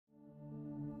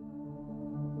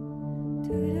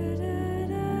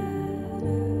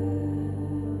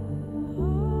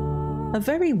A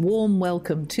very warm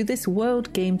welcome to this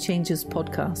World Game Changers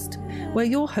podcast, where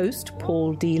your host,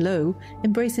 Paul D. Lowe,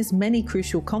 embraces many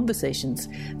crucial conversations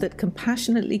that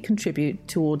compassionately contribute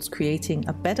towards creating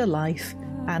a better life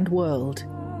and world.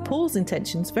 Paul's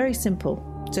intention is very simple: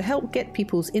 to help get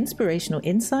people's inspirational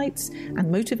insights and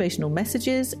motivational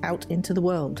messages out into the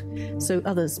world, so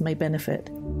others may benefit.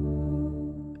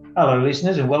 Hello,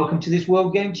 listeners, and welcome to this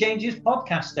World Game Changers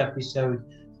podcast episode.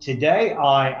 Today,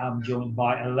 I am joined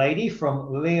by a lady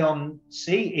from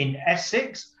Leigh-on-Sea in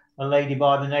Essex, a lady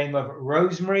by the name of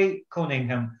Rosemary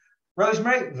Cunningham.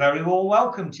 Rosemary, very warm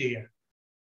welcome to you.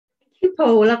 Thank you,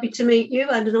 Paul. Lovely to meet you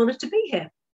and an honour to be here.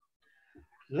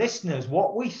 Listeners,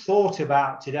 what we thought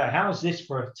about today, how's this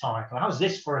for a title? How's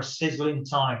this for a sizzling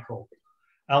title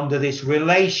under this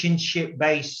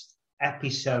relationship-based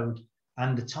episode?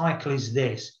 And the title is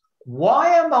this: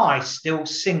 Why am I still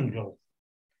single?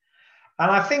 And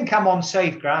I think I'm on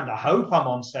safe ground. I hope I'm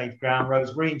on safe ground,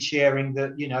 Rosemary, in sharing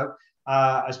that,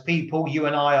 as people, you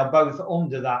and I are both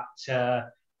under that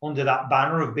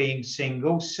banner of being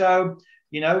single. So,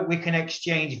 we can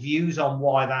exchange views on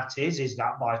why that is. Is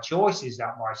that by choice? Is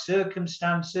that by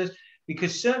circumstances?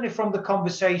 Because certainly from the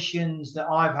conversations that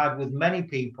I've had with many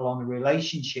people on the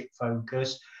relationship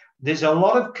focus, there's a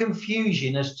lot of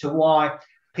confusion as to why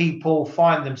people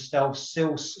find themselves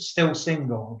still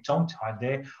single, tongue-tied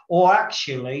there, or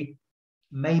actually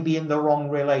maybe in the wrong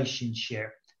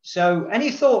relationship. So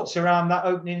any thoughts around that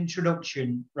opening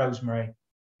introduction, Rosemary?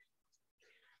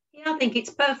 Yeah, I think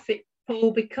it's perfect,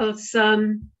 Paul, because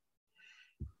I've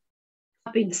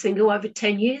been single over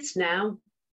 10 years now,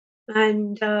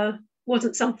 and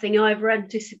wasn't something I ever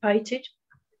anticipated.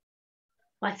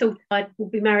 I thought I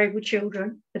would be married with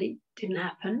children, but it didn't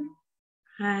happen.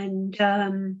 And I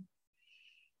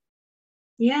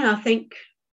think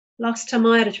last time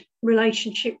I had a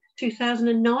relationship,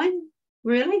 2009,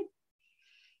 really.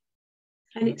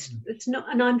 And it's not,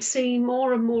 and I'm seeing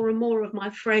more and more and more of my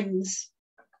friends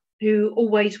who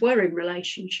always were in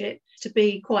relationships to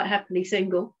be quite happily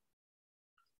single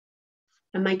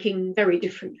and making very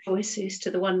different choices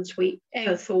to the ones we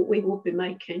ever thought we would be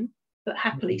making, but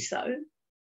happily so.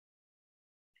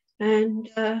 And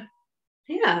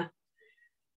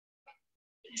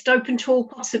just open to all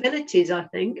possibilities, I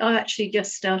think. I actually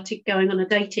just started going on a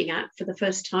dating app for the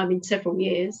first time in several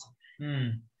years.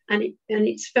 And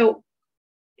it's felt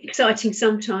exciting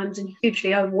sometimes and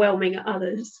hugely overwhelming at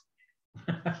others.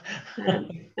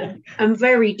 And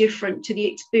very different to the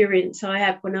experience I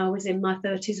had when I was in my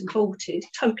 30s and 40s.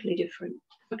 Totally different,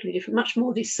 much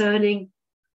more discerning,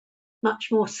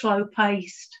 much more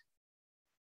slow-paced,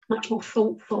 much more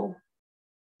thoughtful.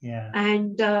 Yeah.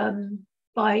 And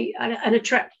and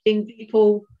attracting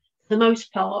people, for the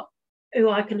most part, who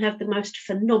I can have the most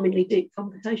phenomenally deep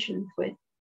conversations with,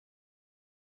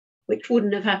 which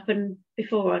wouldn't have happened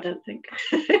before, I don't think.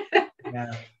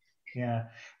 Yeah.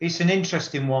 It's an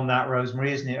interesting one, that,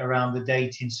 Rosemary, isn't it, around the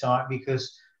dating site?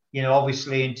 Because,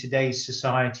 obviously in today's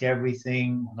society,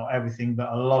 not everything,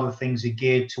 but a lot of things are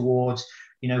geared towards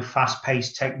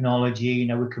fast-paced technology.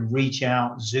 We can reach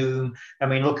out, Zoom. I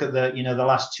mean, look at the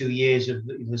last 2 years of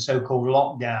the so-called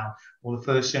lockdown, or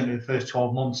certainly the first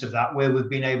 12 months of that, where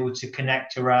we've been able to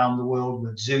connect around the world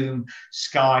with Zoom,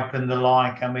 Skype, and the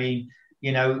like. I mean,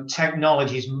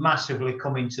 technology is massively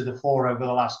coming to the fore over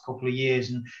the last couple of years,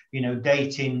 and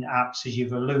dating apps, as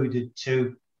you've alluded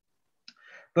to.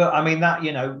 But I mean,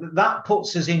 that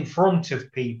puts us in front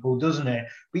of people, doesn't it?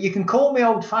 But you can call me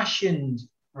old-fashioned,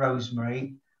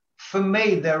 Rosemary. For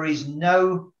me, there is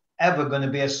no ever going to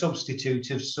be a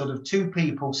substitute of sort of two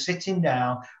people sitting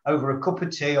down over a cup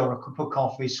of tea or a cup of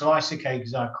coffee, slice of cake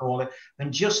as I call it,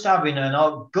 and just having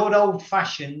a good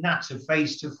old-fashioned natter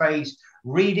face-to-face,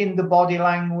 reading the body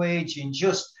language and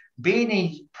just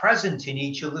being present in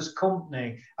each other's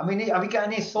company. I mean, have you got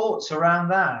any thoughts around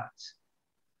that?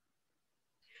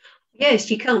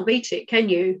 Yes, you can't beat it, can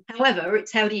you? However,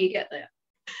 it's how do you get there?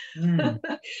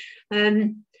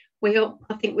 I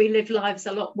think we live lives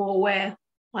a lot more where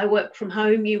I work from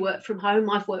home, you work from home.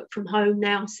 I've worked from home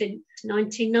now since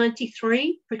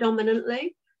 1993,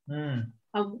 predominantly. And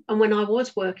when I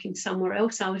was working somewhere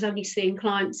else, I was only seeing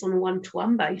clients on a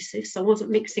one-to-one basis. I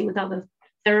wasn't mixing with other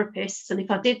therapists. And if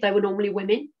I did, they were normally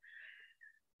women.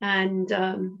 And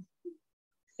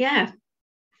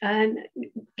and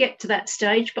get to that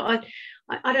stage. But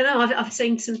I don't know, I've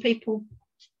seen some people.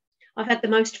 I've had the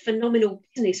most phenomenal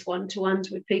business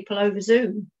one-to-ones with people over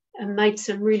Zoom and made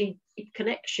some really deep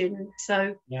connections.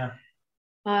 So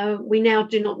we now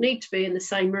do not need to be in the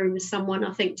same room as someone,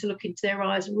 I think, to look into their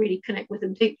eyes and really connect with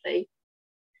them deeply.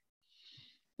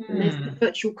 And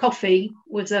virtual coffee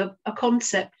was a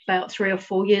concept about 3 or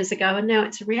 4 years ago, and now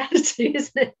it's a reality,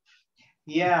 isn't it?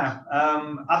 Yeah,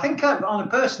 I think on a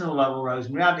personal level,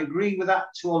 Rosemary, I'd agree with that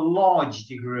to a large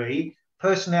degree.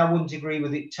 Personally, I wouldn't agree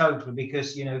with it totally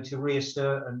because, to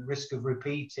reassert and risk of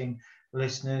repeating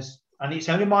listeners, and it's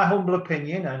only my humble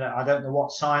opinion, and I don't know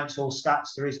what science or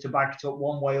stats there is to back it up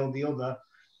one way or the other,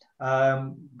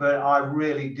 but I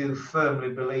really do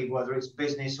firmly believe, whether it's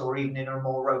business or even in a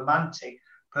more romantic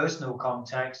personal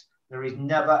context, there is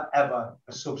never, ever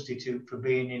a substitute for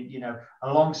being in,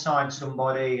 alongside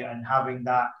somebody and having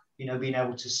that, being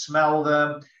able to smell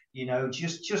them,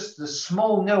 just the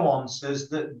small nuances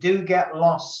that do get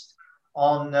lost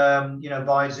on,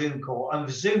 by a Zoom call. And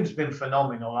Zoom's been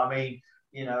phenomenal. I mean,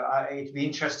 it'd be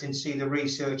interesting to see the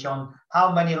research on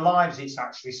how many lives it's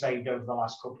actually saved over the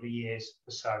last couple of years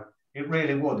or so. It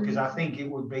really would, because I think it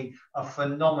would be a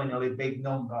phenomenally big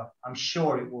number. I'm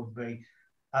sure it would be.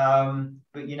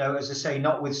 But as I say,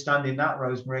 notwithstanding that,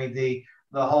 Rosemary,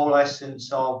 the whole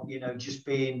essence of just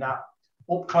being that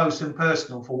up close and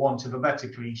personal, for want of a better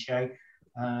cliche.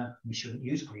 We shouldn't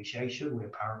use cliche, should we?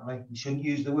 Apparently, we shouldn't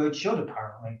use the word should.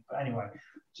 Apparently, but anyway.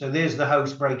 So there's the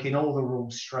host breaking all the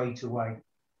rules straight away.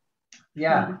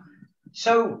 Yeah.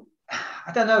 So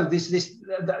I don't know.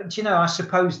 I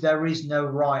suppose there is no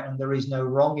right and there is no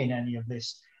wrong in any of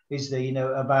this. Is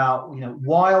there? About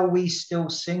why are we still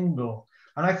single?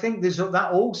 And I think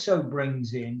that also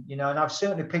brings in, and I've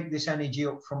certainly picked this energy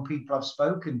up from people I've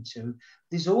spoken to.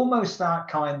 There's almost that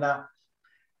kind that,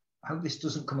 I hope this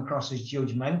doesn't come across as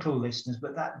judgmental, listeners,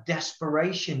 but that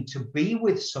desperation to be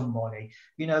with somebody,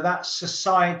 that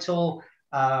societal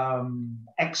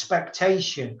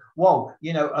expectation. Well,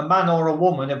 a man or a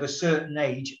woman of a certain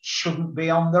age shouldn't be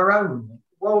on their own.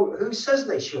 Well, who says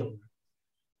they shouldn't?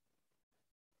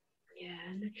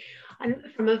 Yeah, and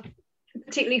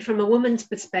particularly from a woman's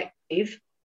perspective,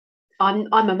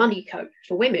 I'm a money coach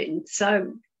for women,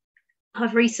 so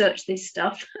I've researched this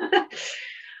stuff.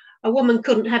 A woman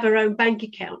couldn't have her own bank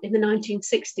account in the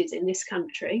 1960s in this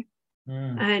country,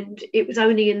 and it was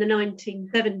only in the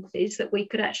 1970s that we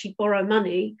could actually borrow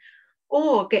money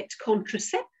or get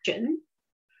contraception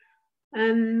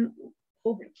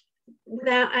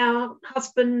without our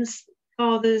husband's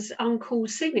father's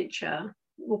uncle's signature,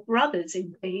 or brothers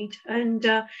indeed. And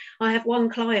I have one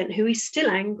client who is still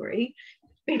angry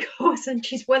and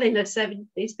she's well in her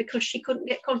 70s, because she couldn't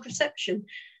get contraception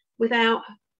without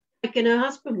taking her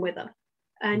husband with her,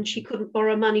 and she couldn't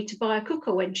borrow money to buy a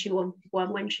cooker when she wanted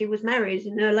one when she was married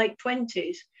in her late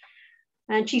 20s.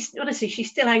 And she's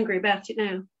still angry about it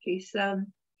now. She's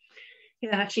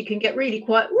she can get really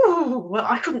quite, well,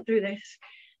 I couldn't do this.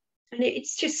 And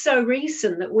it's just so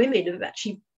recent that women have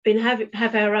actually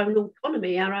have our own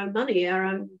autonomy, our own money, our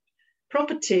own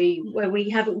property, where we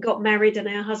haven't got married and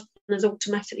our husband has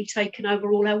automatically taken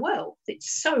over all our wealth.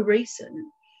 It's so recent.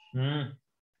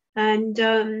 And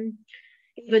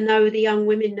even though the young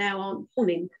women now aren't born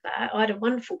into that, I had a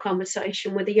wonderful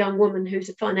conversation with a young woman who's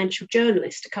a financial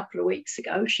journalist a couple of weeks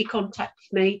ago. She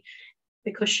contacted me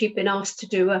because she'd been asked to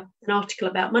do an article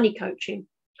about money coaching.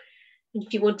 And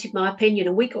she wanted my opinion,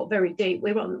 and we got very deep.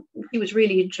 She was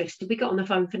really interested. We got on the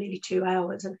phone for nearly 2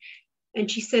 hours. And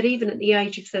she said, even at the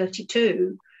age of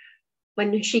 32,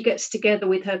 when she gets together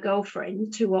with her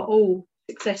girlfriends, who are all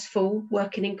successful,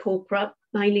 working in corporate,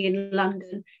 mainly in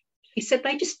London, she said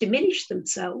they just diminish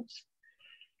themselves.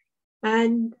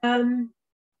 And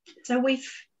so we've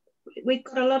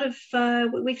got a lot of,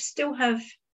 we've still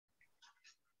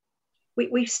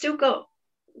got,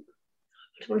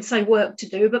 I don't want to say work to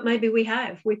do, but maybe we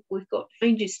have. We've got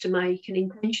changes to make and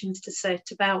intentions to set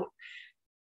about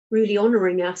really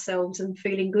honouring ourselves and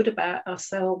feeling good about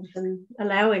ourselves and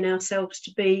allowing ourselves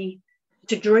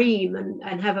to dream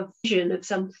and have a vision of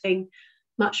something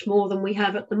much more than we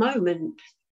have at the moment.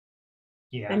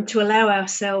 Yeah. And to allow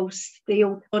ourselves the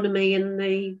autonomy and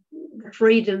the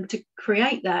freedom to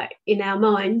create that in our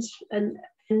minds and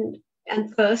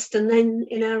first, and then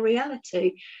in our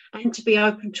reality, and to be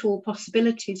open to all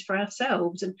possibilities for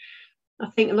ourselves. And I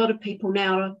think a lot of people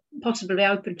now are possibly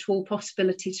open to all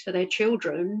possibilities for their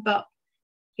children, but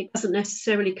it doesn't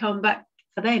necessarily come back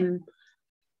for them.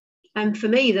 And for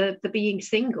me, the being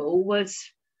single was,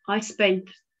 I spent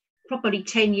probably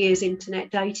 10 years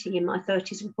internet dating in my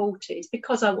 30s and 40s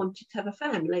because I wanted to have a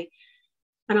family.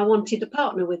 And I wanted a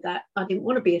partner with that. I didn't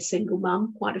want to be a single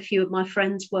mum. Quite a few of my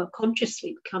friends were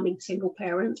consciously becoming single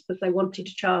parents because they wanted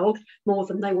a child more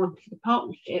than they wanted a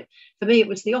partnership. For me, it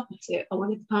was the opposite. I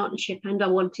wanted a partnership and I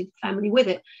wanted a family with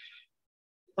it.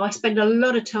 So I spent a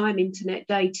lot of time internet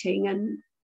dating, and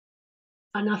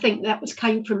I think that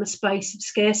came from a space of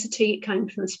scarcity. It came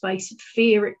from a space of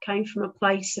fear. It came from a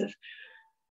place of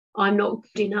I'm not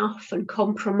good enough and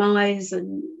compromise.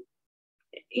 And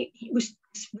it was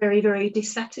very, very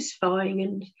dissatisfying.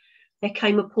 And there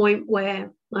came a point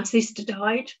where my sister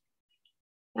died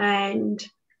and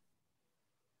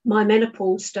my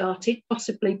menopause started,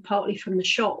 possibly partly from the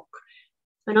shock.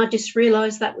 And I just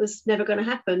realised that was never going to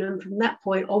happen. And from that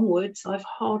point onwards, I've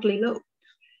hardly looked.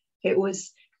 It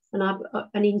was,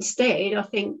 and instead, I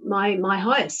think my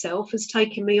higher self has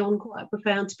taken me on quite a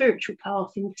profound spiritual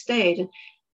path instead. And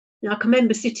I can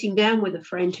remember sitting down with a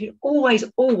friend who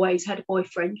always had a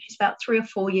boyfriend. She's about 3 or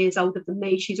 4 years older than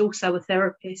me. She's also a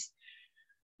therapist.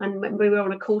 And we were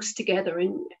on a course together,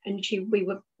 and we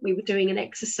were doing an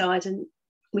exercise, and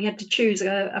we had to choose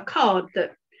a card,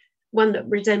 one that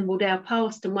resembled our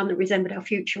past and one that resembled our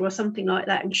future, or something like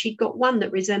that. And she got one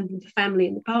that resembled the family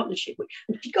and the partnership,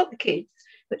 and she got the kids,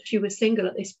 but she was single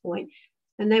at this point.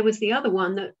 And there was the other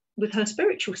one that with her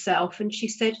spiritual self, and she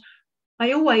said,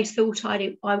 I always thought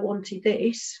I wanted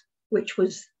this, which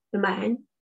was the man.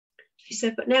 She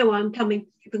said, but now I'm coming to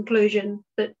the conclusion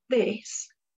that this,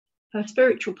 her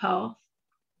spiritual path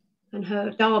and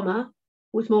her dharma,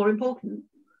 was more important.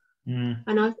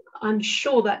 And I'm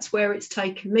sure that's where it's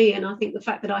taken me. And I think the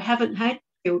fact that I haven't had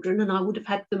children, and I would have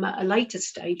had them at a later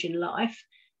stage in life,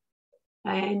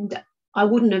 and I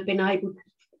wouldn't have been able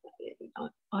to,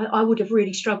 I would have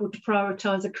really struggled to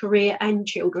prioritise a career and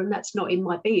children. That's not in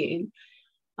my being.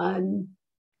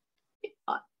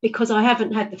 Because I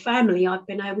haven't had the family, I've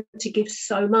been able to give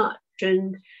so much.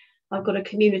 And I've got a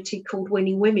community called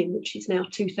Winning Women, which is now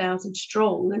 2,000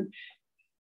 strong. And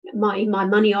my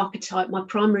money archetype, my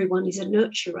primary one, is a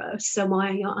nurturer. So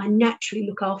I naturally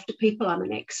look after people. I'm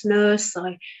an ex-nurse.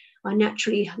 I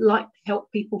naturally like to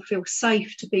help people feel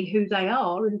safe to be who they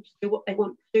are and to do what they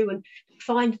want to do, and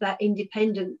find that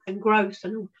independence and growth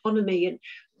and autonomy and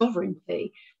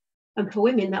sovereignty. And for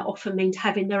women, that often means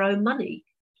having their own money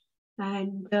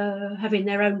and having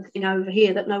their own thing over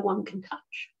here that no one can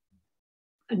touch.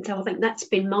 And so I think that's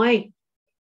been my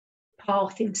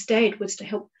path instead, was to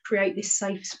help create this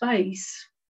safe space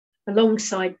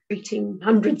alongside treating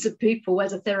hundreds of people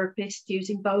as a therapist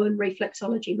using Bowen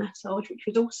reflexology massage, which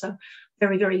was also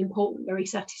very, very important, very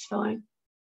satisfying.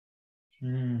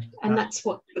 And that's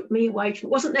what took me away from it.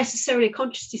 It wasn't necessarily a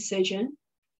conscious decision.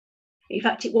 In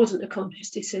fact, it wasn't a conscious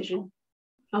decision.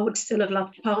 I would still have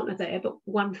loved a partner there, but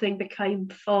one thing became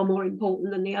far more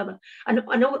important than the other. And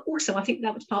also, I think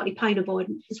that was partly pain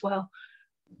avoidance as well.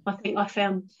 I think I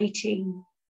found dating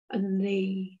and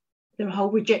the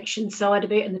whole rejection side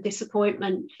of it and the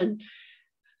disappointment, and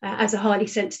as a highly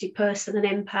sensitive person, an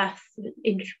empath,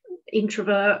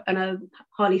 introvert and a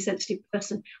highly sensitive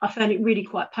person, I found it really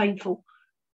quite painful.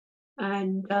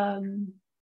 And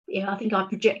I think I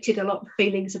projected a lot of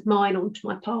feelings of mine onto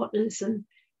my partners, and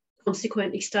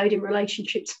consequently stayed in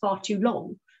relationships far too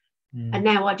long. And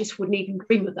now I just wouldn't even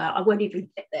dream of that. I won't even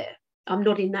get there. I'm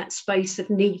not in that space of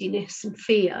neediness and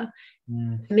fear.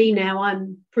 For me now,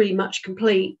 I'm pretty much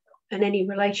complete, and any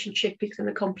relationship is going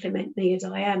to complement me as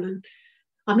I am. And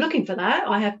I'm looking for that.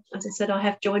 I have, as I said, I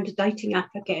have joined a dating app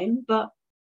again, but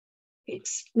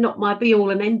it's not my be all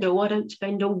and end all. I don't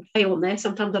spend all day on there.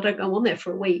 Sometimes I don't go on there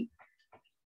for a week.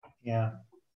 Yeah,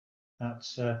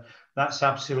 that's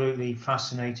absolutely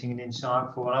fascinating and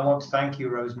insightful. And I want to thank you,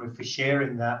 Rosemary, for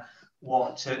sharing that.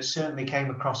 What certainly came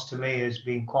across to me as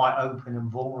being quite open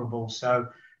and vulnerable. So,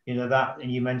 that,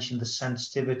 and you mentioned the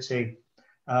sensitivity.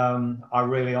 I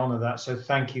really honour that. So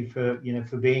thank you for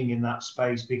being in that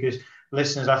space, because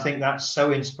listeners, I think that's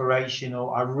so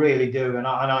inspirational. I really do. And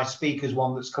I speak as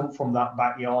one that's come from that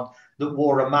backyard that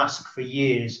wore a mask for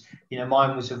years.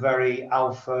 Mine was a very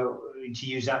alpha, to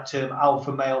use that term,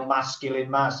 alpha male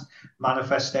masculine mask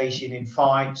manifestation in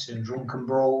fights and drunken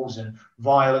brawls and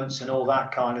violence and all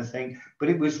that kind of thing. But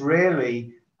it was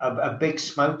really a big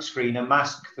smokescreen, a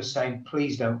mask for saying,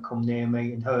 please don't come near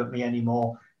me and hurt me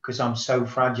anymore, because I'm so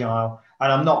fragile.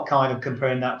 And I'm not kind of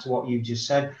comparing that to what you just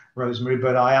said, Rosemary,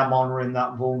 but I am honouring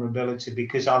that vulnerability,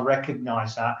 because I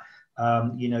recognise that.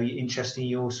 Interesting,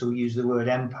 you also use the word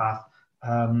empath.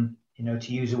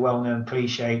 To use a well-known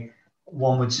cliche,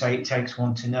 one would say it takes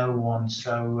one to know one.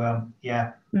 So,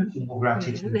 more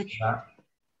gratitude for that.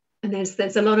 And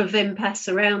there's a lot of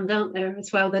empaths around, aren't there,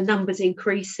 as well? The number's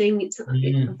increasing.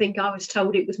 I think I was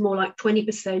told it was more like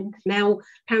 20%. Now,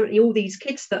 apparently, all these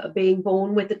kids that are being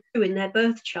born with the 2 in their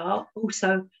birth chart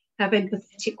also have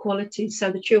empathetic qualities.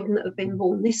 So the children that have been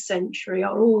born this century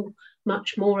are all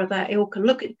much more of that ilk. And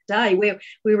look at today, we're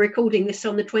recording this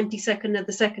on the 22nd of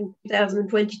the 2nd,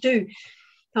 2022.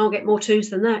 Can't get more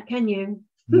 2s than that, can you?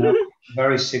 No,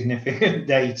 very significant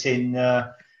date in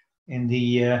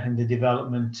the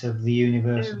development of the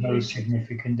universe. A very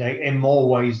significant date in more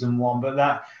ways than one. But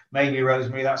that maybe,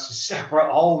 Rosemary, that's a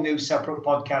whole new separate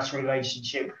podcast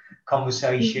relationship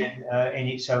conversation in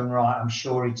its own right. I'm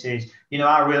sure it is. You know,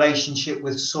 our relationship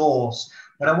with Source.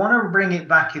 But I want to bring it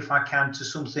back, if I can, to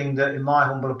something that, in my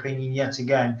humble opinion, yet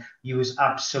again, you was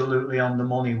absolutely on the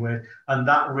money with, and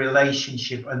that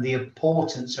relationship and the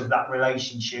importance of that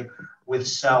relationship with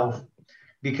self.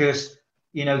 Because,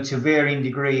 you know, to varying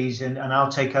degrees, and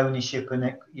I'll take ownership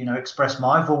and, you know, express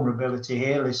my vulnerability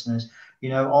here, listeners. You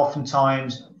know,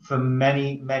 oftentimes for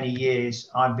many, many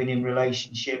years, I've been in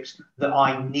relationships that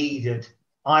I needed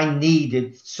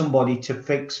somebody to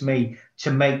fix me,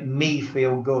 to make me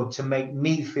feel good, to make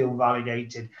me feel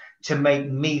validated, to make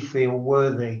me feel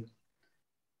worthy.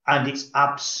 And it's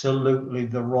absolutely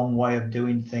the wrong way of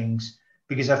doing things.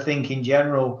 Because I think in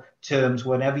general terms,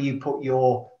 whenever you put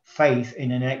your faith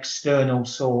in an external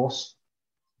source,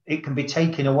 it can be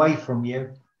taken away from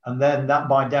you. And then that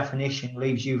by definition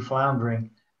leaves you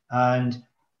floundering. And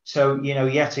so, you know,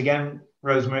 yet again,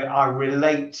 Rosemary, I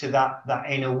relate to that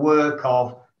inner work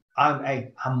of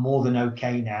I'm more than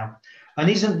okay now. And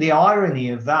isn't the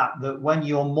irony of that when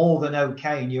you're more than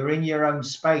okay and you're in your own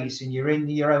space and you're in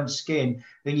your own skin,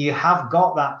 then you have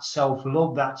got that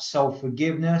self-love, that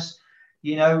self-forgiveness,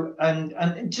 you know,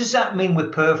 and does that mean we're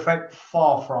perfect?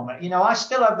 Far from it. You know, I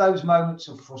still have those moments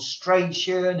of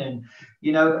frustration and,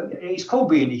 you know, it's called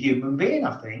being a human being,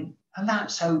 I think, and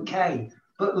that's okay.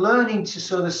 But learning to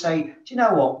sort of say, do you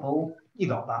know what, Paul, you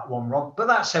got that one wrong, but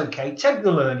that's okay. Take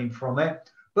the learning from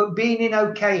it. But being in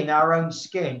okay in our own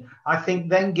skin, I think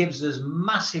then gives us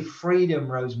massive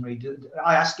freedom, Rosemary.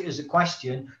 I ask it as a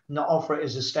question, not offer it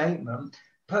as a statement.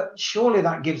 But surely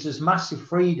that gives us massive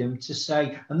freedom to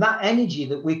say, and that energy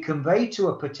that we convey to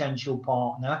a potential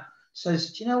partner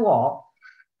says, do you know what?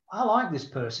 I like this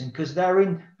person because they're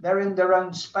in their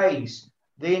own space.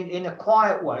 They're in a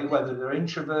quiet way, whether they're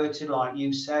introverted, like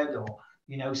you said, or,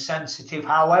 you know, sensitive,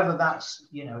 however that's,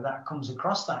 you know, that comes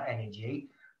across that energy.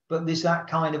 But there's that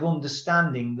kind of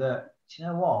understanding that, do you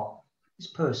know what? This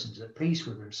person's at peace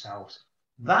with themselves.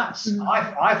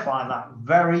 I find that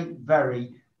very,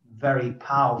 very, very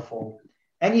powerful.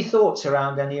 Any thoughts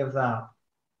around any of that?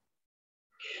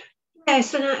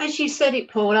 Yes, and as you said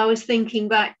it, Paul, I was thinking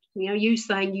back, you know, you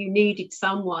saying you needed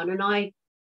someone, and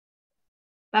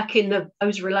back in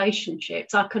those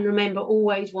relationships, I can remember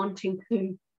always wanting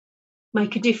to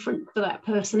make a difference for that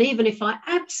person, even if I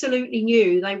absolutely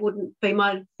knew they wouldn't be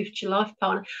my future life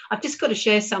partner. I've just got to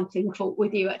share something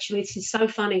with you, actually. This is so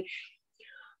funny.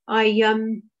 I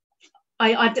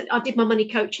did my money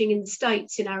coaching in the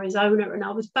States, in Arizona, and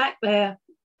I was back there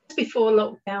just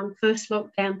before first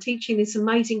lockdown, teaching this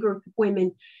amazing group of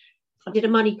women. I did a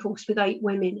money course with 8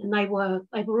 women, and they were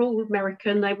all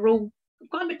American. They were all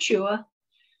quite mature.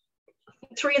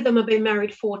 3 of them have been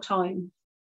married 4 times.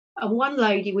 And one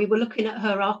lady, we were looking at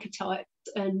her archetypes,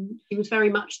 and she was very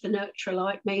much the nurturer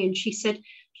like me. And she said,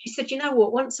 you know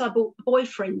what? Once I bought a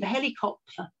boyfriend a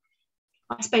helicopter.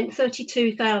 I spent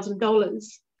 $32,000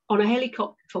 on a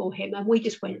helicopter for him, and we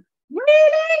just went,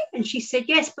 really? And she said,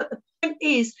 yes, but the point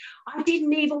is, I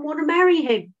didn't even want to marry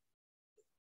him.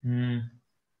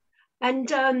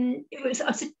 And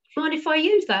I said, mind if I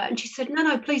use that? And she said,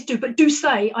 no, please do, but do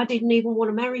say I didn't even want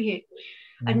to marry him.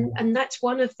 And that's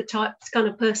one of the types, kind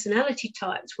of personality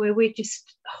types, where we're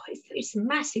just, it's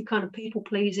massive kind of people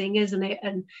pleasing, isn't it?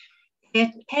 And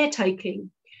caretaking.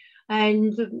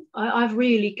 And I've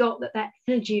really got that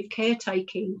energy of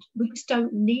caretaking. We just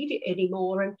don't need it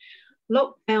anymore. And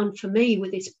lockdown for me,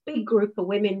 with this big group of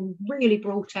women, really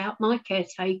brought out my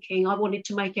caretaking. I wanted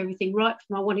to make everything right for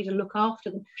them. I wanted to look after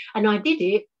them. And I did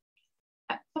it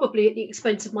probably at the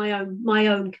expense of my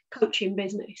own coaching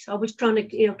business. I was trying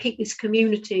to, you know, keep this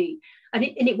community, and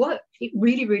it worked. It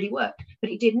really, really worked. But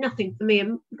it did nothing for me,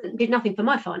 and did nothing for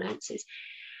my finances.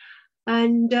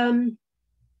 And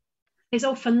there's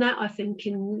often that, I think,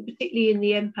 particularly in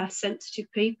the empath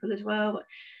sensitive people as well,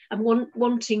 and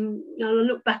wanting, you know, I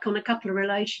look back on a couple of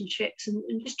relationships and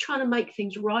just trying to make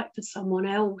things right for someone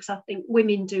else. I think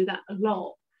women do that a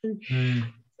lot.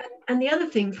 And the other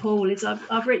thing, Paul, is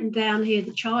I've written down here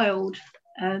the child,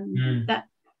 that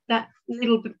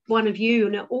little one of you,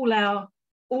 and all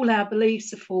our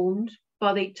beliefs are formed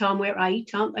by the time we're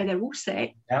 8, aren't they? They're all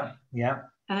set. Yeah.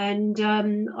 And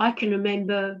I can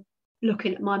remember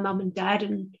looking at my mum and dad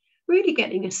and really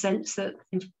getting a sense that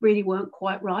things really weren't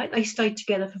quite right. They stayed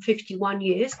together for 51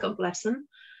 years, God bless them.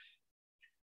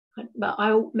 But I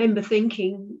remember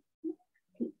thinking,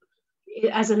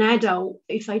 as an adult,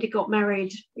 if they'd have got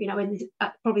married,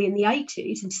 probably in the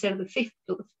 80s instead of the 50s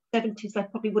or the 70s, they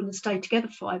probably wouldn't have stayed together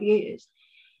 5 years.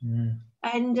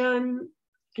 And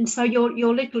so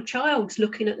your little child's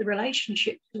looking at the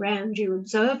relationships around you,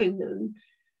 observing them,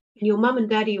 and your mum and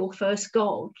dad are your first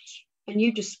gods, and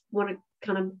you just want to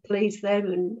kind of please them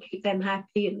and keep them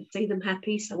happy and see them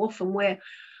happy. So often we're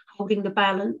holding the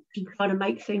balance and trying to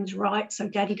make things right so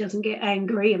daddy doesn't get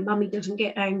angry and mummy doesn't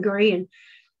get angry, and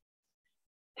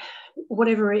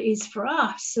whatever it is for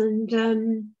us.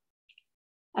 And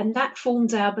that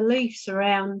forms our beliefs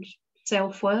around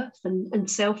self-worth, and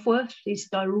self-worth is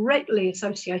directly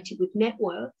associated with net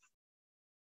worth.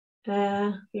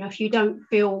 If you don't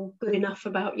feel good enough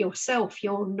about yourself,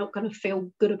 you're not going to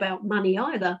feel good about money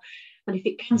either. And if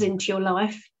it comes into your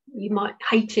life, you might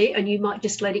hate it and you might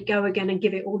just let it go again and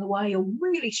give it all away, or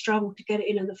really struggle to get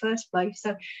it in the first place.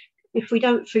 So if we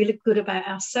don't feel good about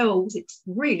ourselves, it's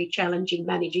really challenging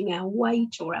managing our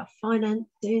weight or our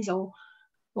finances or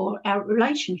our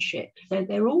relationships.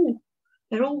 They're all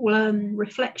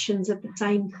reflections of the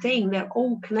same thing. They're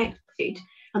all connected,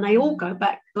 and they all go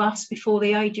back to us before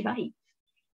the age of 8, and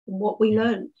what we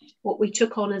learned, what we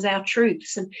took on as our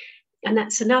truths. And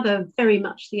that's another very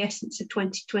much the essence of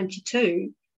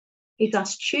 2022, is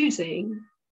us choosing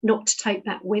not to take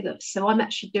that with us. So I'm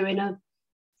actually doing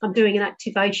an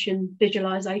activation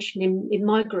visualization in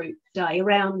my group today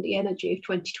around the energy of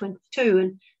 2022.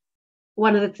 And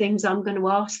one of the things I'm going to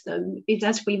ask them is,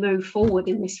 as we move forward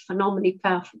in this phenomenally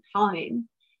powerful time,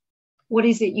 what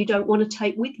is it you don't want to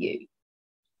take with you?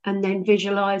 And then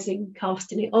visualizing,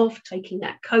 casting it off, taking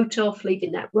that coat off,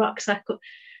 leaving that rucksack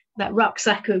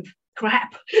of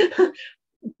crap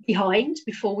behind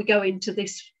before we go into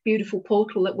this beautiful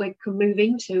portal that we can move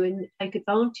into and take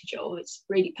advantage of. It's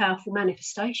really powerful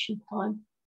manifestation time.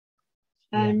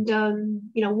 Yeah. And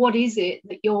what is it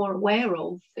that you're aware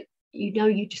of that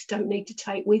you just don't need to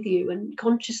take with you, and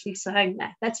consciously saying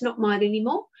that's not mine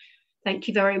anymore. Thank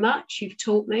you very much. You've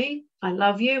taught me. I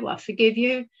love you. I forgive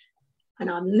you. And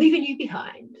I'm leaving you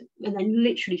behind. And then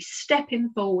literally stepping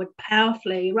forward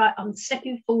powerfully. Right, I'm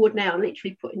stepping forward now,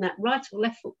 literally putting that right or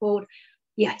left foot forward.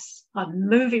 Yes, I'm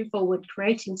moving forward,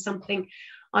 creating something.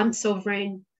 I'm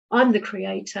sovereign. I'm the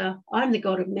creator. I'm the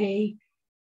God of me.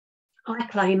 I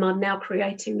claim I'm now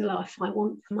creating the life I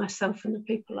want for myself and the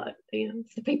people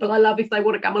I love, if they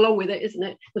want to come along with it, isn't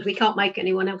it? Because we can't make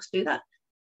anyone else do that.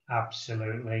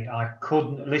 Absolutely. I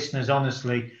couldn't, listeners,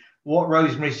 honestly, what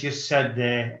Rosemary's just said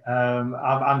there,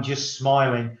 I'm just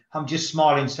smiling. I'm just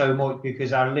smiling so much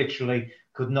because I literally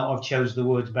could not have chose the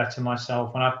words better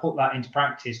myself. And I put that into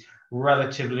practice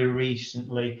relatively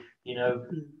recently,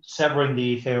 severing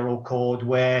the ethereal cord,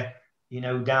 where,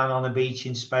 down on a beach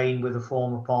in Spain with a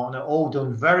former partner, all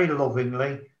done very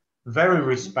lovingly, very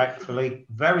respectfully,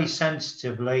 very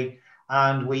sensitively.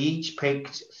 And we each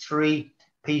picked 3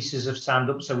 pieces of sand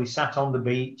up. So we sat on the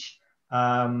beach,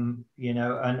 and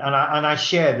I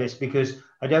share this because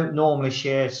I don't normally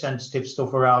share sensitive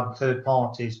stuff around third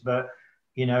parties, but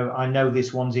I know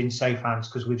this one's in safe hands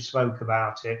because we've spoke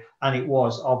about it, and it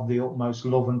was of the utmost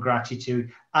love and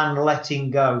gratitude and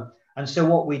letting go. And so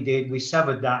what we did, we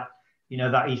severed that,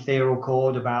 that ethereal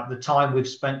cord about the time we've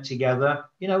spent together,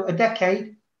 a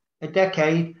decade.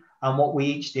 And what we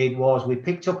each did was we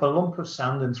picked up a lump of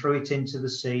sand and threw it into the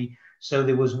sea. So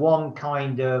there was one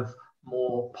kind of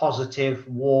more positive,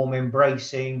 warm,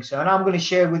 embracing. So, and I'm going to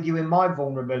share with you in my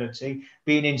vulnerability,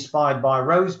 being inspired by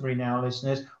Rosemary now,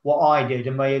 listeners, what I did.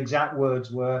 And my exact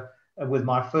words were, with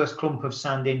my first clump of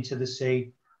sand into the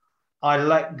sea, I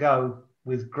let go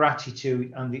with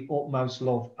gratitude and the utmost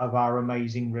love of our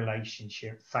amazing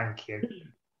relationship. Thank you.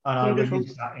 And I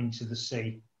released that into the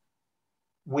sea.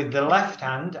 With the left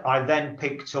hand, I then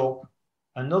picked up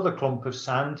another clump of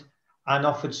sand and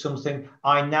offered something.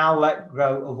 I now let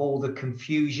go of all the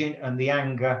confusion and the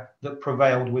anger that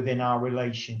prevailed within our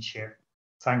relationship.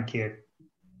 Thank you.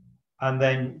 And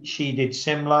then she did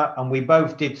similar, and we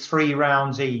both did 3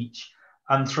 rounds each.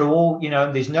 And through all,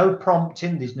 there's no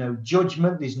prompting, there's no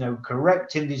judgment, there's no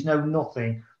correcting, there's no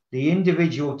nothing. The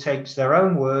individual takes their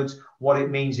own words, what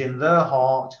it means in their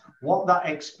heart, what that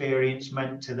experience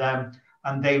meant to them,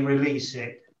 and they release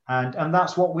it. And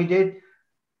that's what we did,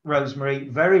 Rosemary,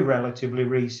 very relatively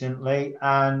recently.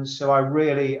 And so I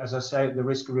really, as I say, at the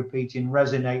risk of repeating,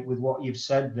 resonate with what you've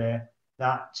said there,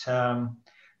 that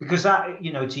because that,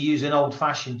 to use an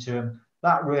old-fashioned term,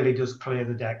 that really does clear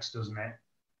the decks, doesn't it?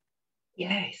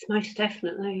 Yes, most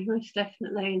definitely.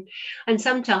 And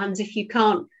sometimes if you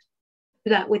can't do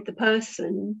that with the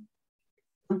person,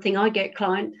 something I get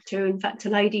clients to, in fact, a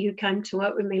lady who came to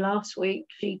work with me last week,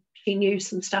 she knew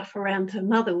some stuff around her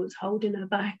mother was holding her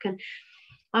back, and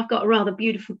I've got a rather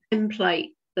beautiful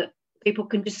template that people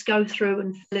can just go through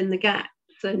and fill in the gaps.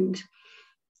 And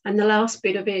the last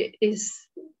bit of it is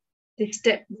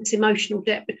this emotional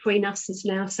debt between us is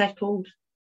now settled.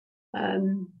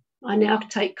 I now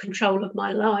take control of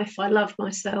my life. I love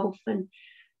myself, and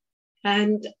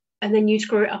then you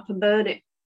screw it up and burn it.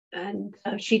 And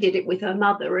she did it with her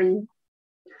mother and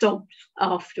sobbed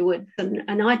afterwards.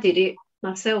 And I did it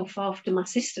myself after my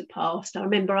sister passed. I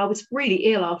remember I was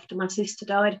really ill after my sister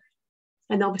died.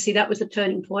 And obviously that was the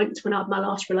turning point. It's when I had my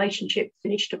last relationship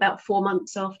finished about 4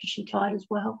 months after she died as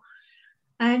well.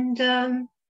 And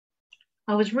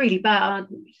I was really bad,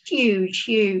 huge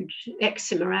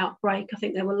eczema outbreak. I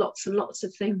think there were lots and lots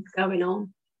of things going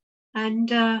on.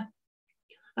 And a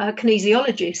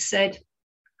kinesiologist said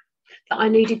that I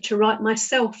needed to write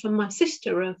myself and my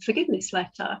sister a forgiveness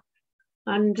letter.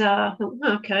 And I thought,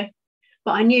 okay.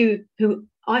 But I knew who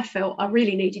I felt I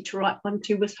really needed to write one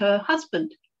to was her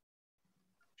husband.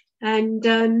 And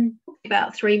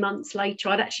about 3 months later,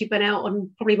 I'd actually been out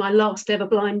on probably my last ever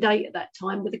blind date at that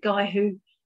time with a guy who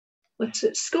was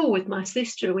at school with my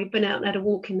sister. We'd been out and had a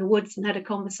walk in the woods and had a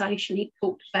conversation. He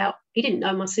talked about, he didn't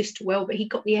know my sister well, but he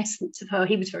got the essence of her.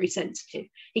 He was very sensitive.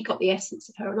 He got the essence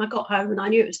of her. And I got home and I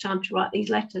knew it was time to write these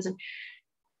letters.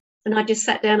 And I just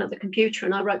sat down at the computer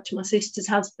and I wrote to my sister's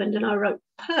husband and I wrote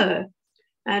to her.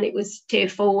 And it was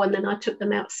tearful. And then I took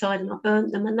them outside and I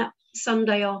burnt them. And that was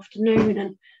Sunday afternoon.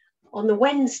 And on the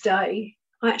Wednesday,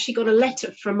 I actually got a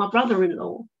letter from my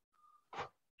brother-in-law.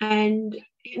 And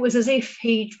it was as if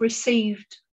he'd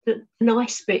received the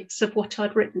nice bits of what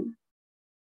I'd written.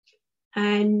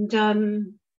 And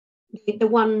the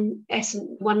one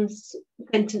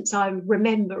sentence I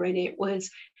remember in it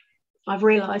was, I've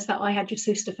realised that I had your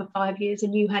sister for 5 years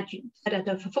and you had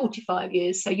her for 45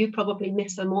 years, so you probably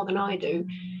miss her more than I do,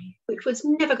 which was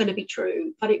never going to be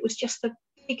true, but it was just the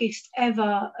biggest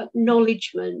ever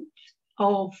acknowledgement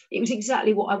of, it was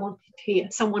exactly what I wanted to hear.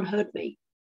 Someone heard me.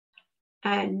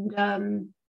 And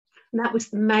that was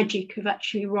the magic of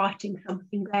actually writing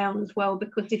something down as well,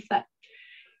 because if that,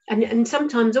 and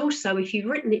sometimes also if you've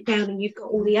written it down and you've got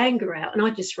all the anger out, and I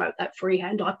just wrote that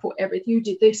freehand, I put everything, you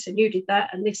did this and you did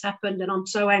that and this happened and I'm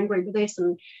so angry with this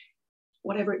and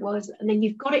whatever it was, and then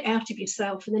you've got it out of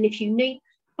yourself. And then if you need to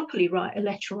properly write a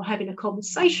letter or having a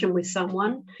conversation with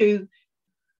someone to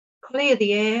clear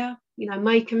the air, you know,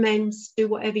 make amends, do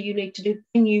whatever you need to do,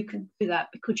 then you can do that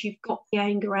because you've got the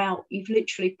anger out. You've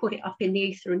literally put it up in the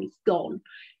ether and it's gone.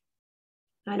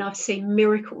 And I've seen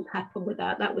miracles happen with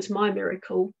that. That was my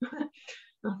miracle. I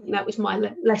think that was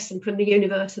my lesson from the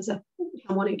universe as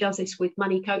someone who does this with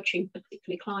money coaching,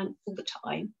 particularly clients all the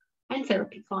time, and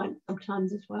therapy clients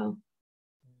sometimes as well.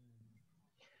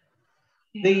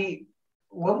 When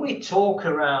we talk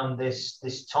around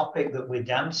this topic that we're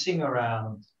dancing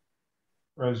around,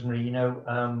 Rosemary, you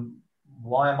know,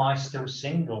 why am I still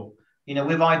single? You know,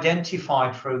 we've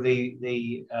identified through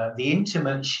the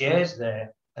intimate shares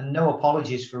there, and no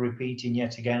apologies for repeating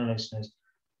yet again, listeners.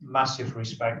 Massive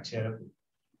respect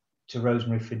to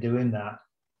Rosemary for doing that.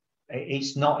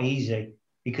 It's not easy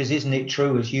because, isn't it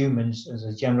true, as humans, as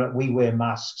a general, we wear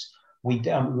masks. We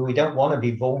don't want to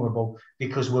be vulnerable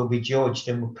because we'll be judged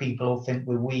and people will think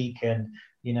we're weak. And,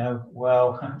 you know,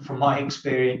 well, from my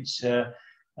experience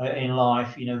in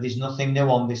life, you know, there's nothing new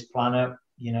on this planet.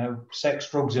 You know, sex,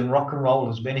 drugs and rock and roll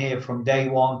has been here from day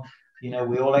one. You know,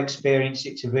 we all experience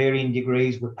it to varying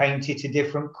degrees. We paint it a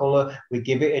different colour. We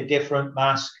give it a different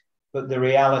mask. But the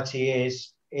reality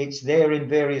is it's there in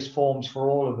various forms for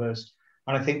all of us.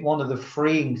 And I think one of the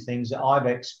freeing things that I've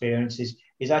experienced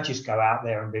is I just go out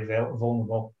there and be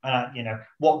vulnerable. And, you know,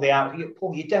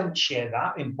 Paul, you don't share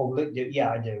that in public. Yeah,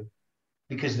 I do.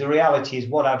 Because the reality is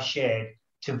what I've shared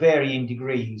to varying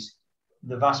degrees,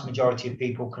 the vast majority of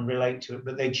people can relate to it,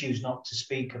 but they choose not to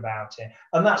speak about it.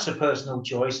 And that's a personal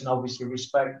choice and obviously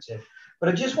respected. But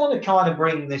I just want to kind of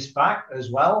bring this back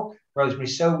as well, Rosemary.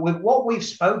 So with what we've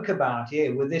spoke about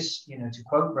here, with this, you know, to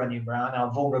quote Brené Brown,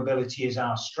 our vulnerability is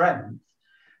our strength.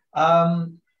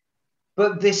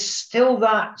 But there's still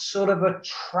that sort of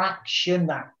attraction,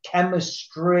 that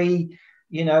chemistry,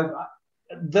 you know,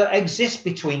 that exists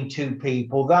between two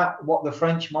people, that what the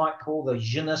French might call the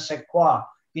je ne sais quoi.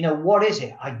 You know, what is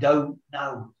it? I don't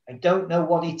know. I don't know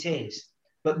what it is.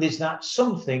 But there's that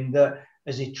something that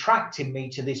has attracted me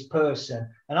to this person.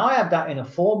 And I had that in a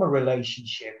former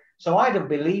relationship. So I had a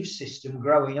belief system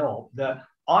growing up that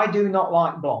I do not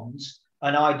like blondes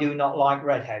and I do not like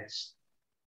redheads.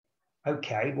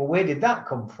 Okay, well, where did that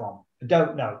come from? I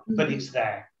don't know, but it's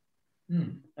there.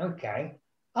 Okay.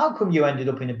 How come you ended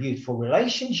up in a beautiful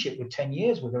relationship with 10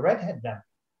 years with a redhead then?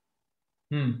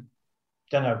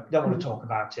 Don't know. Don't want to talk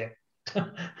about it.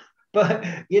 But,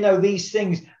 you know, these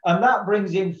things, and that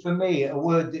brings in for me a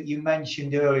word that you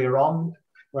mentioned earlier on,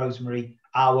 Rosemary,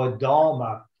 our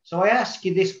Dharma. So I ask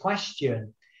you this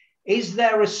question. Is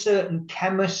there a certain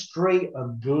chemistry, a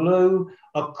glue,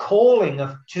 a calling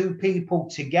of two people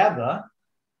together,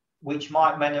 which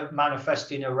might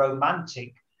manifest in a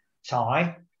romantic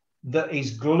tie, that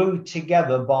is glued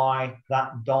together by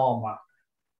that Dharma?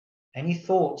 Any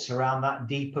thoughts around that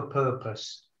deeper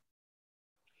purpose?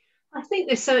 I think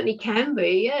there certainly can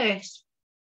be, yes.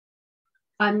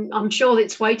 I'm sure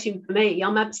it's waiting for me.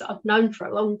 I've known for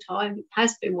a long time it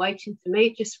has been waiting for me.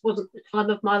 It just wasn't the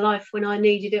time of my life when I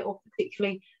needed it, or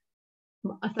particularly,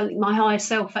 I don't think my higher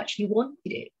self actually wanted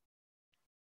it.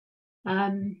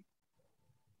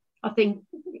 I think,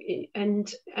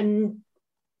 and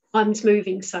time's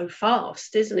moving so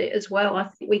fast, isn't it, as well? I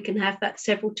think we can have that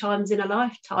several times in a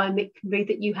lifetime. It can be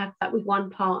that you have that with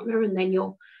one partner, and then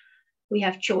we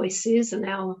have choices, and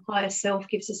our higher self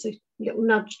gives us a little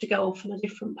nudge to go off on a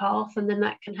different path, and then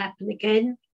that can happen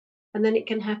again, and then it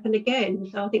can happen again.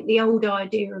 So I think the old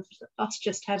idea of us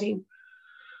just having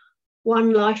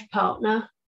one life partner,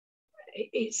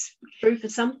 it's true for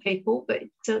some people, but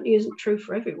it certainly isn't true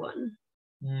for everyone.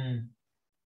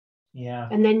 Yeah.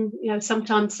 And then, you know,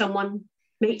 sometimes someone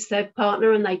meets their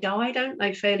partner and they die, don't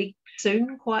they, fairly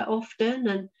soon, quite often.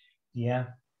 And yeah.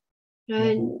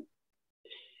 And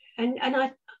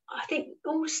I think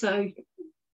also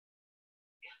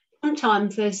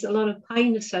sometimes there's a lot of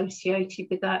pain associated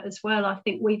with that as well. I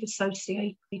think we've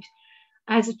associated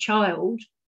as a child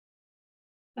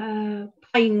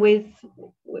pain with,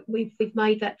 we've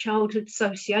made that childhood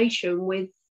association with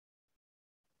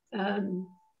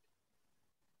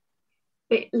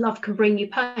love can bring you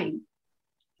pain.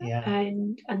 Yeah.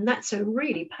 And that's a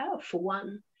really powerful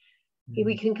one.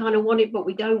 We can kind of want it, but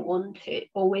we don't want it,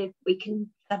 or we can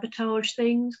sabotage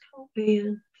things, can't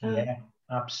we? Yeah,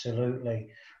 absolutely.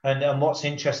 And what's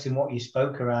interesting, what you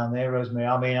spoke around there, Rosemary.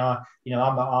 I mean,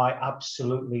 I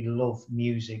absolutely love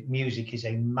music. Music is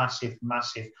a massive,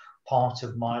 massive part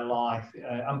of my life,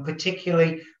 and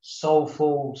particularly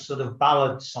soulful sort of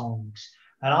ballad songs.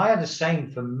 And I had the same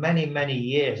for many, many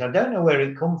years. I don't know where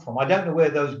it come from. I don't know where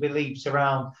those beliefs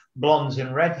around blondes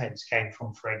and redheads came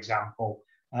from, for example.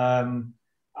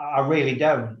 I really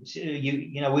don't.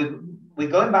 You know, we're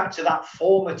going back to that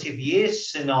formative years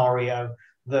scenario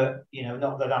that, you know,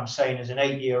 not that I'm saying as an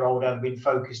 8-year-old I've been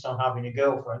focused on having a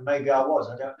girlfriend. Maybe I was.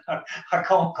 I don't know. I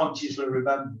can't consciously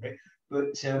remember it.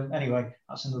 But anyway,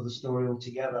 that's another story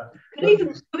altogether.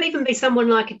 Could even be someone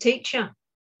like a teacher.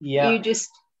 Yeah. You just,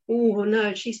 oh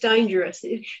no, she's dangerous.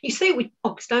 You see it with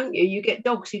dogs, don't you? You get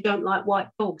dogs who don't like white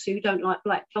dogs, who don't like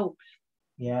black dogs.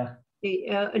 Yeah.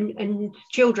 And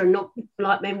children not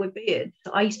like men with beards.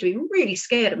 I used to be really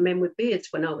scared of men with beards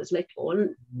when I was little,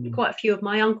 and quite a few of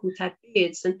my uncles had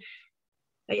beards, and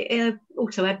they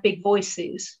also had big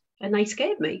voices, and they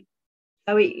scared me.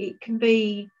 So it can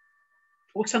be,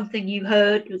 or something you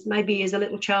heard, maybe as a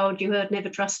little child you heard, never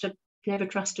trust a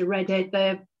redhead.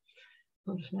 There, I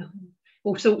don't know,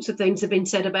 all sorts of things have been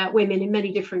said about women in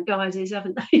many different guises,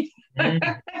 haven't they?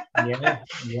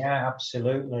 Yeah,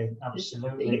 absolutely.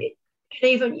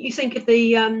 Even you think of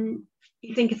the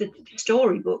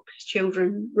storybooks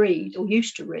children read, or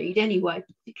used to read anyway,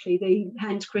 particularly the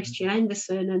Hans Christian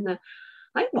Andersen, and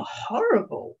they were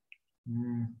horrible.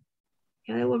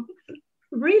 There were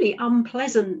really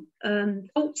unpleasant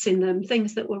thoughts in them,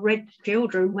 things that were read to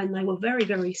children when they were very,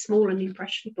 very small and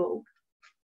impressionable.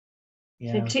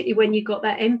 So particularly when you've got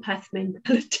that empath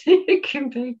mentality, it can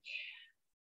be.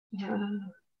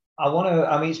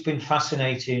 I mean, it's been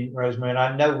fascinating, Rosemary, and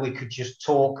I know we could just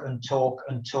talk and talk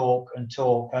and talk and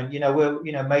talk. And,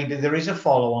 maybe there is a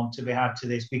follow-on to be had to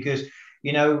this, because,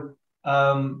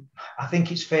 I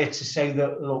think it's fair to say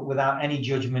that, look, without any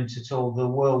judgment at all, the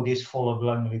world is full of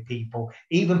lonely people,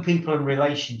 even people in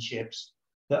relationships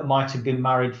that might have been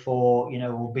married for,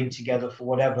 or been together for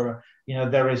whatever.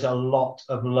 There is a lot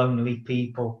of lonely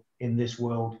people in this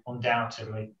world,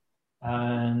 undoubtedly.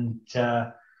 And,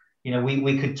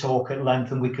 we could talk at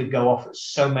length, and we could go off at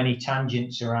so many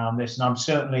tangents around this. And I'm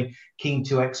certainly keen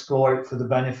to explore it for the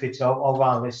benefit of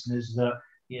our listeners, that,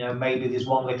 maybe there's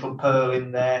one little pearl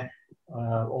in there,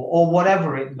 or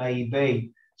whatever it may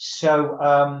be. So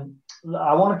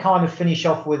I want to kind of finish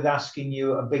off with asking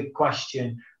you a big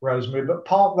question, Rosemary, but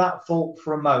park that thought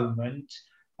for a moment.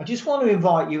 I just want to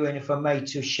invite you in, if I may,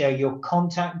 to share your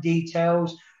contact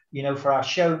details, for our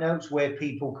show notes, where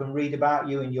people can read about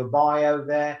you in your bio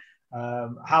there,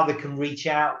 how they can reach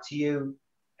out to you,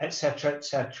 etc.,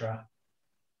 etc.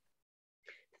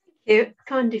 Thank you.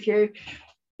 Kind of you.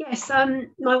 Yes,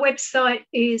 my website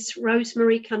is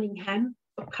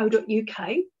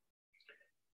rosemariecunningham.co.uk.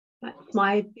 That's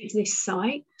my business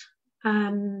site.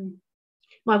 My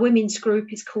women's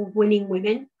group is called Winning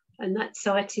Women, and that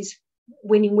site is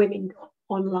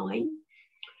winningwomen.online.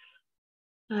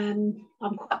 I'm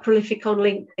quite prolific on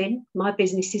LinkedIn. My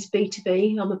business is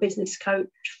B2B. I'm a business coach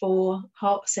for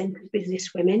heart-centered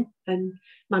business women and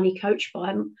money coach.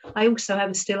 But I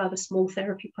also still have a small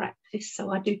therapy practice, so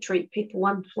I do treat people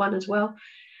one-to-one as well.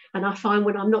 And I find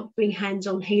when I'm not doing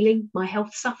hands-on healing, my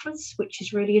health suffers, which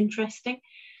is really interesting.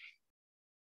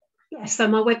 Yeah, so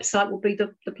my website will be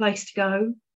the place to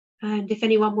go. And if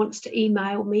anyone wants to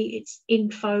email me, it's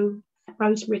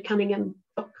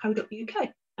info@rosemariecunningham.co.uk.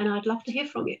 And I'd love to hear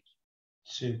from you.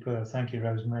 Super. Thank you,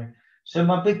 Rosemary. So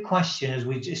my big question as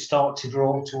we just start to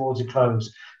draw towards a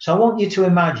close. So I want you to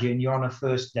imagine you're on a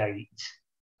first date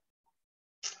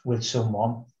with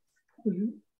someone. Mm-hmm.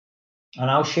 And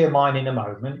I'll share mine in a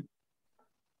moment.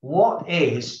 What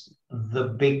is the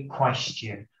big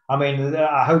question? I mean,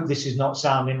 I hope this is not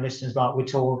sounding, listeners, like we're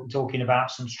talking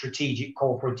about some strategic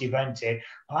corporate event here.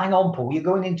 Hang on, Paul, you're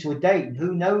going into a date, and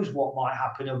who knows what might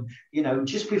happen? And,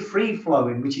 just be free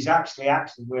flowing, which is actually how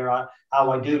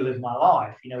I do live my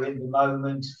life. In the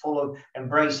moment, full of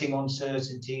embracing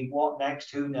uncertainty. What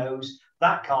next? Who knows?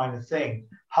 That kind of thing.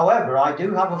 However, I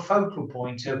do have a focal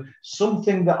point of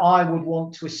something that I would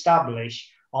want to establish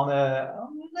on not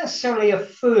necessarily a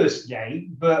first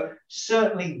date, but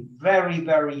certainly very,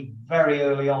 very, very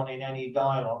early on in any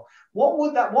dialogue.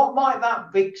 What might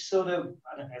that big sort of,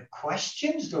 I don't know if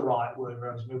question's the right word,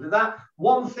 Rosemary, but that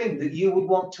one thing that you would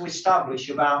want to establish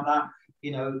about that,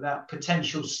 that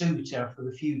potential suitor for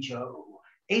the future,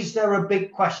 is there a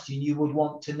big question you would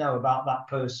want to know about that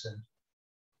person?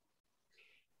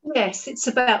 Yes, it's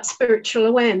about spiritual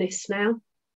awareness now.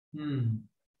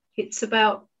 It's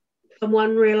about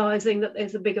someone realizing that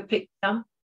there's a bigger picture,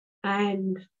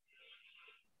 and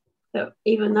that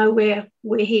even though we're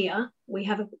here, we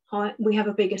have a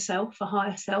bigger self, a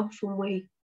higher self, and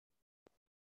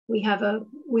we have a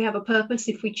purpose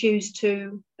if we choose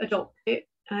to adopt it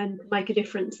and make a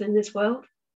difference in this world.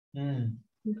 To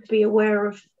be aware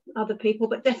of other people,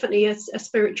 but definitely a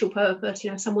spiritual purpose.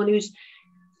 Someone who's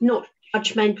not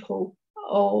judgmental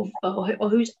or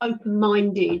who's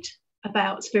open-minded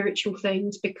about spiritual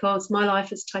things, because my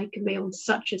life has taken me on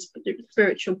such a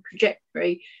spiritual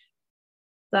trajectory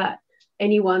that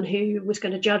anyone who was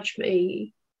going to judge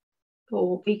me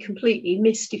or be completely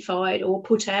mystified or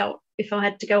put out if I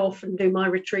had to go off and do my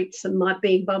retreats and my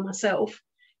being by myself,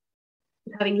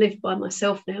 having lived by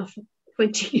myself now for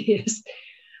 20 years,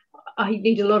 I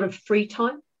need a lot of free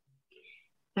time,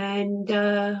 and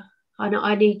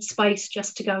I need space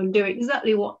just to go and do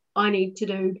exactly what I need to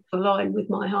do to align with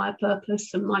my higher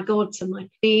purpose and my gods and my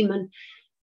team and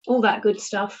all that good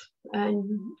stuff,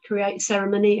 and create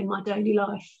ceremony in my daily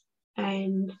life.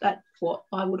 And that's what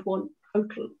I would want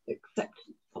total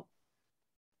acceptance of.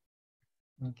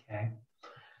 Okay.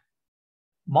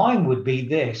 Mine would be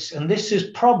this, and this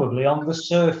is probably on the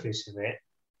surface of it.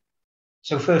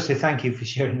 So firstly, thank you for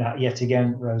sharing that yet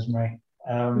again, Rosemary.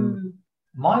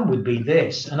 Mine would be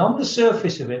this, and on the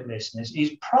surface of it, listeners,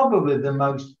 is probably the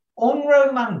most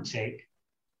unromantic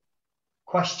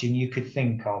question you could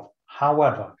think of.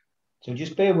 However, so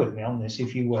just bear with me on this,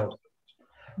 if you will.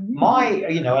 And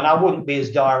I wouldn't be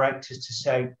as direct as to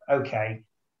say, okay,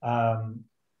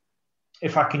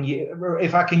 if I can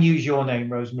use your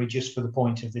name, Rosemary, just for the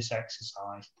point of this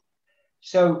exercise.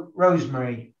 So,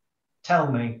 Rosemary, tell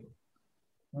me,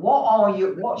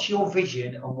 what's your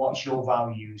vision and what's your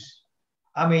values?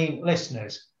 I mean,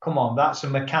 listeners, come on, that's a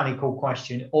mechanical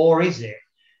question, or is it?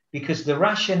 Because the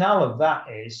rationale of that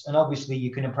is, and obviously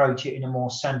you can approach it in a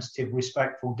more sensitive,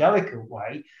 respectful, delicate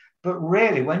way, but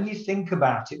really, when you think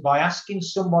about it, by asking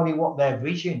somebody what their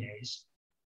vision is,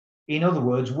 in other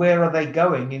words, where are they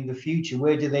going in the future?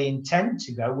 Where do they intend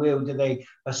to go? Where do they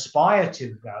aspire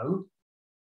to go?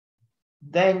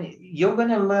 Then you're going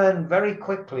to learn very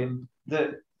quickly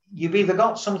that you've either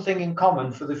got something in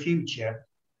common for the future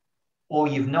or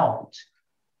you've not.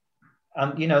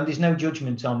 And, there's no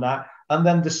judgment on that. And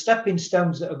then the stepping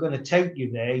stones that are going to take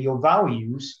you there, your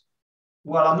values,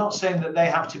 well, I'm not saying that they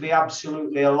have to be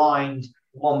absolutely aligned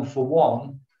one for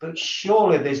one, but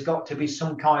surely there's got to be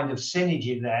some kind of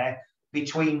synergy there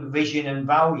between vision and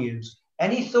values.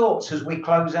 Any thoughts as we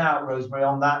close out, Rosemary,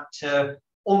 on that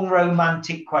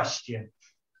unromantic question?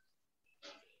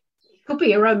 It could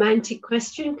be a romantic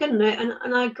question, couldn't it?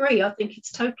 And I agree. I think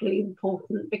it's totally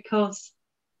important, because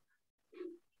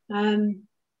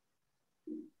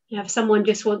if someone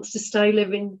just wants to stay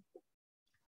living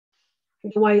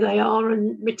the way they are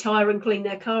and retire and clean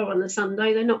their car on a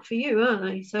Sunday. They're not for you, are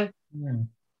they? So,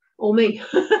 or me.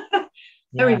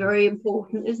 Very, very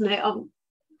important, isn't it?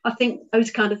 I think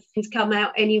those kind of things come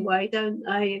out anyway, don't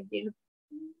they? You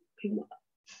know,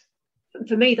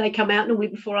 for me, they come out normally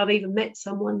before I've even met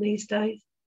someone these days.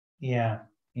 Yeah.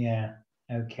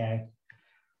 Okay.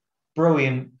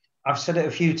 Brilliant. I've said it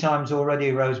a few times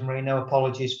already, Rosemary. No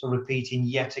apologies for repeating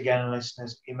yet again,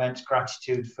 listeners. Immense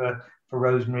gratitude for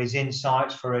Rosemary's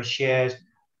insights, for her shares,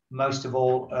 most of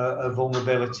all, her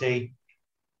vulnerability.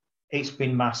 It's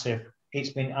been massive.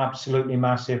 It's been absolutely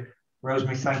massive.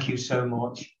 Rosemary, thank you so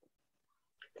much.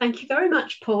 Thank you very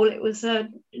much, Paul. It was a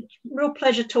real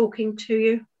pleasure talking to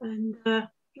you. And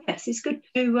yes, it's good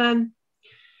to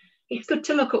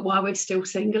look at why we're still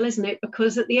single, isn't it?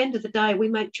 Because at the end of the day, we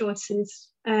make choices,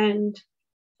 and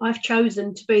I've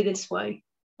chosen to be this way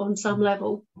on some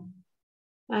level.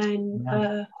 And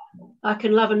I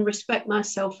can love and respect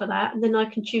myself for that. And then I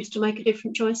can choose to make a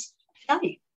different choice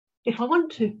today if I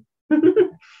want to.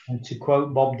 And to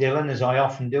quote Bob Dylan, as I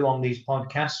often do on these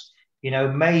podcasts, you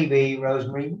know, maybe,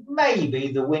 Rosemary,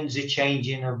 maybe the winds are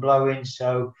changing or blowing.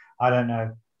 So I don't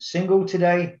know. Single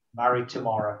today, married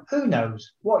tomorrow. Who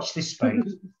knows? Watch this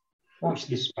space. Watch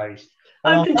this space.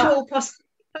 Open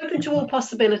to all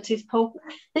possibilities, Paul.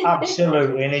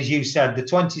 Absolutely. And as you said, the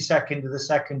 22nd of the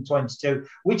 2nd, 22,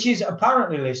 which is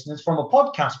apparently, listeners, from a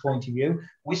podcast point of view,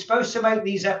 we're supposed to make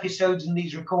these episodes and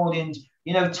these recordings,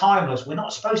 you know, timeless. We're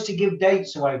not supposed to give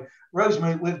dates away.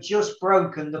 Rosemary, we've just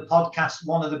broken the podcast,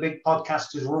 one of the big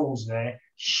podcasters' rules there.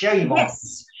 Shame on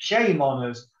us. Shame on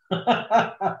us.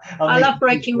 I love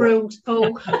breaking rules,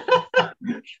 Paul.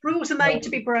 Rules are made to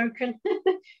be broken,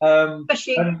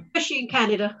 especially in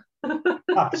Canada.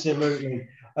 Absolutely.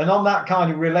 And on that kind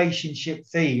of relationship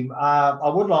theme, I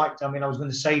would like to, I was going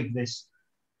to save this,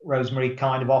 Rosemary,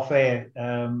 kind of off air,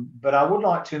 but I would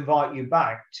like to invite you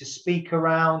back to speak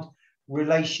around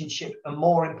relationship and,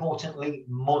 more importantly,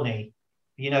 money.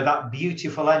 You know, that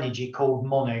beautiful energy called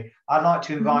money. I'd like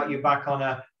to invite you back on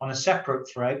a separate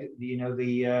thread, you know,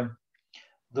 the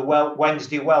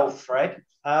Wednesday wealth thread,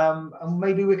 and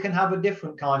maybe we can have a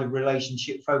different kind of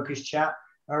relationship focused chat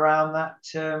around that,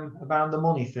 about the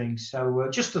money thing. So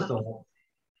just a thought.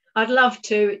 I'd love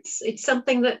to. It's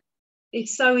something that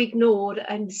is so ignored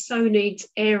and so needs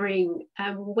airing.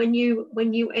 When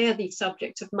you air the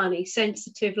subject of money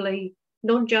sensitively,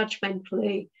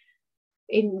 non-judgmentally,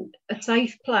 in a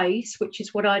safe place, which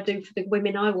is what I do for the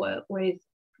women I work with,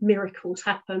 miracles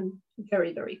happen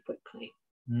very, very quickly.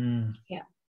 Yeah.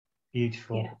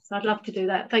 Beautiful. Yes, I'd love to do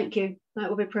that. Thank you. That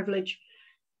will be a privilege.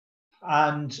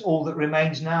 And all that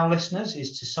remains now, listeners,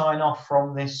 is to sign off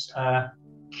from this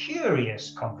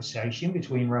curious conversation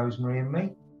between Rosemary and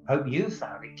me. Hope you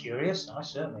found it curious. I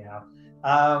certainly have,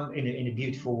 in a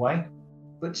beautiful way.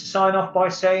 But to sign off by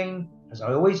saying, as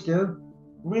I always do,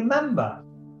 remember,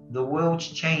 the world's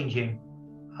changing.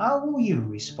 How will you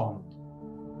respond?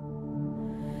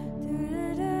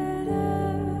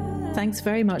 Thanks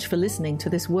very much for listening to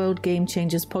this World Game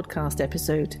Changers podcast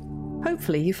episode.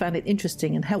 Hopefully you found it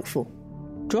interesting and helpful.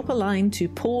 Drop a line to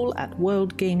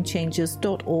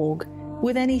paul@worldgamechangers.org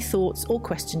with any thoughts or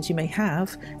questions you may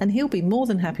have, and he'll be more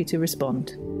than happy to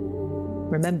respond.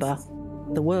 Remember,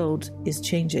 the world is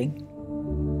changing.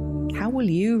 How will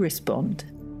you respond?